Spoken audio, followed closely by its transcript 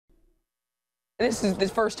This is the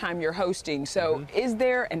first time you're hosting, so is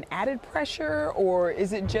there an added pressure, or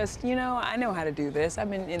is it just, you know, I know how to do this. I've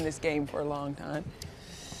been in this game for a long time.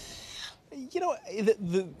 You know,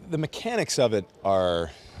 the mechanics of it are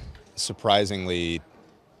surprisingly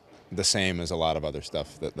the same as a lot of other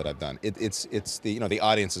stuff that I've done. It's the, you know, the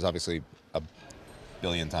audience is obviously a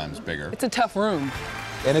billion times bigger. It's a tough room.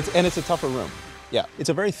 And it's a tougher room. Yeah, it's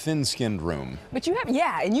a very thin-skinned room. But you have,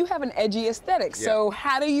 and you have an edgy aesthetic, so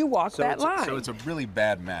how do you walk that line? So it's a really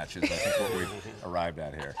bad match is I think what we've arrived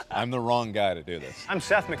at here. I'm the wrong guy to do this. I'm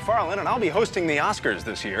Seth MacFarlane, and I'll be hosting the Oscars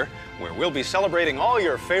this year, where we'll be celebrating all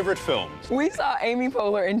your favorite films. We saw Amy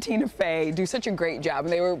Poehler and Tina Fey do such a great job,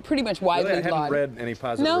 and they were pretty much widely lauded. I haven't read any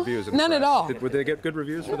positive reviews in the none press. at all. Would they get good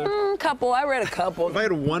reviews for them? Couple. I read a couple. If I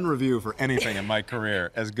had one review for anything in my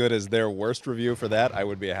career as good as their worst review for that, I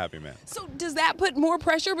would be a happy man. So does that put more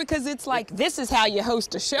pressure? Because it's like, this is how you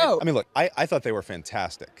host a show. I mean, look, I thought they were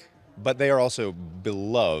fantastic, but they are also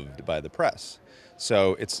beloved by the press.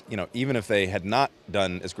 So it's, you know, even if they had not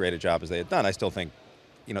done as great a job as they had done, I still think,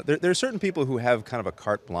 you know, there are certain people who have kind of a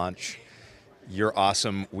carte blanche. You're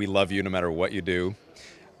awesome. We love you no matter what you do.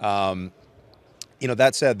 You know,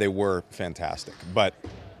 that said, they were fantastic, but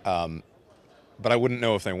I wouldn't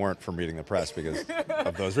know if they weren't from reading the press because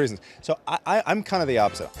of those reasons. So I'm kind of the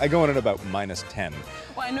opposite. I go in at about -10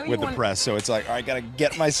 with the press. So it's like, all right, I got to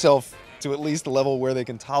get myself to at least a level where they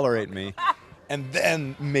can tolerate me. And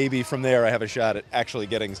then maybe from there I have a shot at actually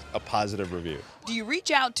getting a positive review. Do you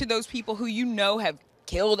reach out to those people who you know have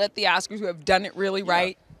killed at the Oscars, who have done it really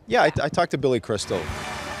right? Yeah, I talked to Billy Crystal,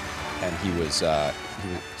 and he was a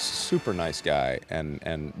super nice guy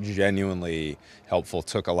and genuinely helpful,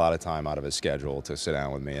 took a lot of time out of his schedule to sit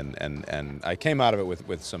down with me, and I came out of it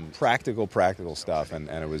with some practical stuff, and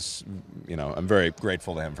it was, you know, I'm very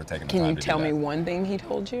grateful to him for taking the time to do that. Can you tell me one thing he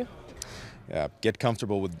told you? Yeah, get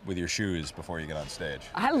comfortable with your shoes before you get on stage.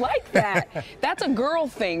 I like that. That's a girl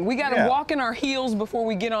thing. We got to walk in our heels before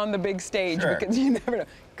we get on the big stage, because you never know.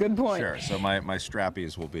 Good point. Sure, so my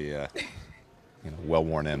strappies will be you know, well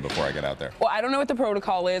worn in before I get out there. Well, I don't know what the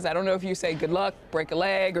protocol is. I don't know if you say good luck, break a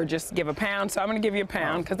leg, or just give a pound. So I'm going to give you a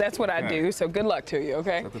pound because that's what I do. So good luck to you,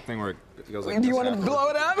 okay? Is that the thing where it goes like Do you want to blow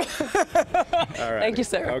it up? All right. Thank you,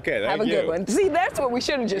 sir. Okay, thank you. Have a good one. See, that's what we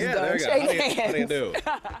should have just done. There you go. Shake hands. How do you do?